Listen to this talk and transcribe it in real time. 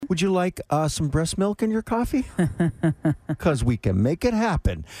would you like some breast milk in your coffee? Because we can make it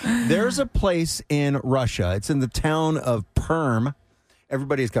happen. There's a place in Russia. It's in the town of Perm.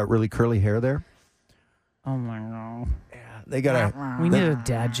 Everybody's got really curly hair there. Oh, my God. Yeah, they got a... We need a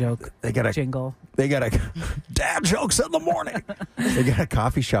dad joke jingle. They got a... Dad jokes in the morning. They got a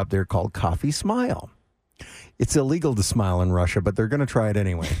coffee shop there called Coffee Smile. It's illegal to smile in Russia, but they're going to try it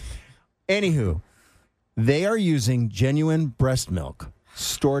anyway. Anywho, they are using genuine breast milk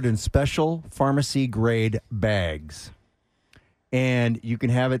stored in special pharmacy-grade bags. And you can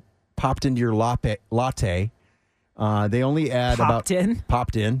have it popped into your latte. They only add Popped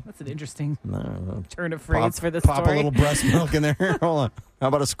in. That's an interesting turn of phrase for the Pop story. a little breast milk in there. Hold on. How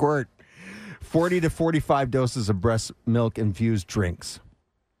about a squirt? 40 to 45 doses of breast milk infused drinks.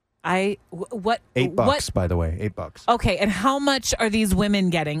 What? $8, by the way. $8. Okay, and how much are these women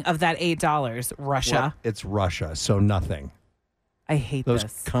getting of that $8? Russia. Well, it's Russia, so nothing. I hate Those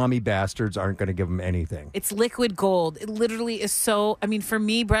this. commie bastards aren't going to give them anything. It's liquid gold. It literally is so. I mean, for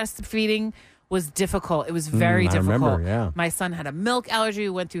me, breastfeeding was difficult. It was very difficult. I remember, yeah. My son had a milk allergy. We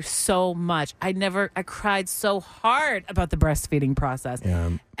went through so much. I cried so hard about the breastfeeding process.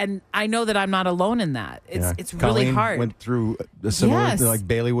 Yeah. And I know that I'm not alone in that. It's really Colleen hard. went through a similar, Yes. like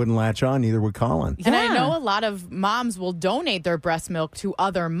Bailey wouldn't latch on, neither would Colin. And I know a lot of moms will donate their breast milk to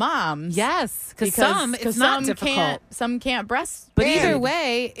other moms. Yes, because it's not difficult. Some can't breastfeed. But either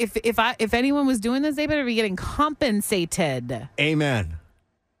way, if anyone was doing this, they better be getting compensated. Amen.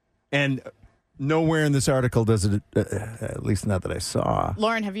 And nowhere in this article does it, at least not that I saw.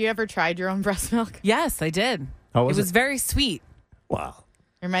 Lauren, have you ever tried your own breast milk? Yes, I did. How was it? Was very sweet. Wow.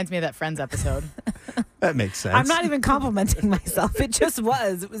 It reminds me of that Friends episode. That makes sense. I'm not even complimenting myself. It just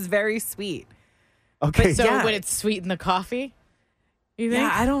was. It was very sweet. Okay. So would it sweeten the coffee? You think?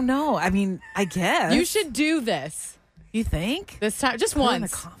 Yeah, I don't know. I mean, I guess. You should do this. You think? This time. Just Put it in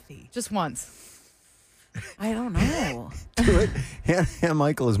once. the coffee. Just once. I don't know. Do it. Hand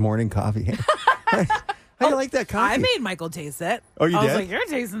Michael his morning coffee. How do you like that coffee? I made Michael taste it. Oh, you I did? was like, you're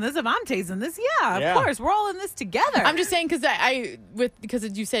tasting this if I'm tasting this. Yeah, Yeah. of course. We're all in this together. I'm just saying because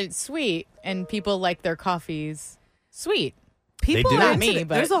because you said it's sweet and people like their coffees sweet. People do. are Not into me, it.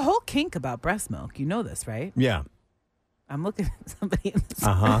 but- There's a whole kink about breast milk. You know this, right? Yeah. I'm looking at somebody in this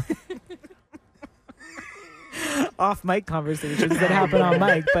Uh-huh. off mic conversations that happen on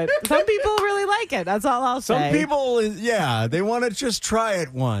mic, but some people really like it. That's all I'll say. Some people, they want to just try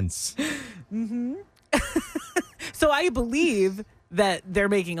it once. So I believe that they're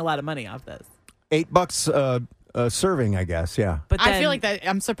making a lot of money off this. $8 a serving, I guess. Yeah. But I feel like that.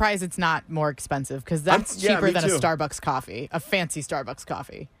 I'm surprised it's not more expensive because that's yeah, cheaper me than too. a Starbucks coffee, a fancy Starbucks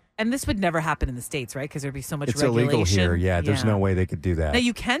coffee. and this would never happen in the States, right? Because there'd be so much It's regulation. illegal here. Yeah, there's no way they could do that. Now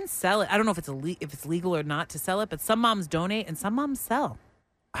you can sell it. I don't know if it's legal or not to sell it, but some moms donate and some moms sell.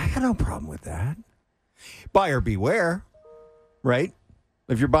 I got no problem with that. Buyer beware, right?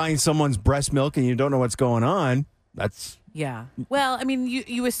 If you're buying someone's breast milk and you don't know what's going on, that's... Yeah. Well, I mean,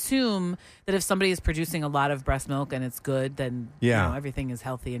 you assume that if somebody is producing a lot of breast milk and it's good, then everything is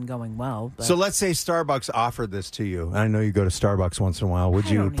healthy and going well. But So let's say Starbucks offered this to you. I know you go to Starbucks once in a while. Would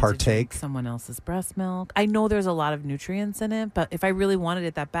I you don't need to partake? drink someone else's breast milk? I know there's a lot of nutrients in it, but if I really wanted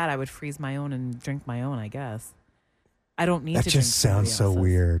it that bad, I would freeze my own and drink my own, I guess. I don't need That to drink just sounds so somebody else's.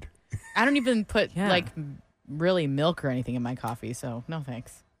 weird. I don't even put Yeah. like really milk or anything in my coffee, so no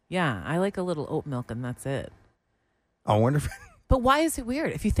thanks. Yeah, I like a little oat milk and that's it. I wonder if... But why is it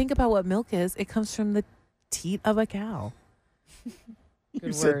weird? If you think about what milk is, it comes from the teat of a cow.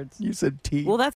 Good words. You said tea. Well, that's